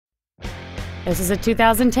This is a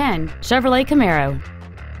 2010 Chevrolet Camaro.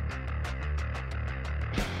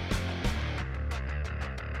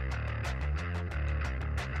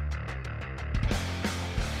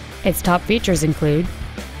 Its top features include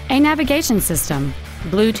a navigation system,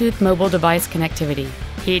 Bluetooth mobile device connectivity,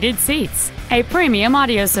 heated seats, a premium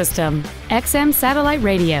audio system, XM satellite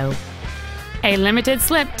radio, a limited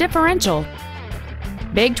slip differential,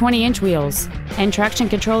 big 20-inch wheels, and traction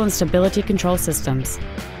control and stability control systems.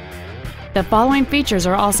 The following features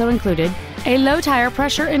are also included: a low tire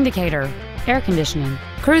pressure indicator, air conditioning,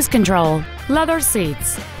 cruise control, leather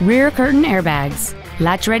seats, rear curtain airbags,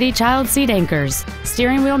 latch-ready child seat anchors,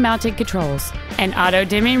 steering wheel mounted controls, an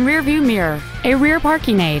auto-dimming rear-view mirror, a rear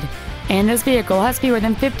parking aid, and this vehicle has fewer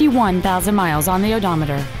than 51,000 miles on the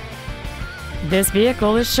odometer. This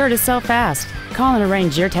vehicle is sure to sell fast. Call and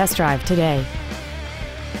arrange your test drive today.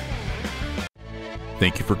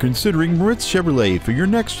 Thank you for considering Moritz Chevrolet for your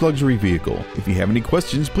next luxury vehicle. If you have any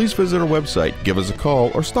questions, please visit our website, give us a call,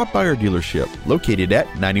 or stop by our dealership located at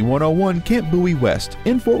 9101 Camp Bowie West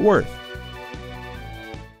in Fort Worth.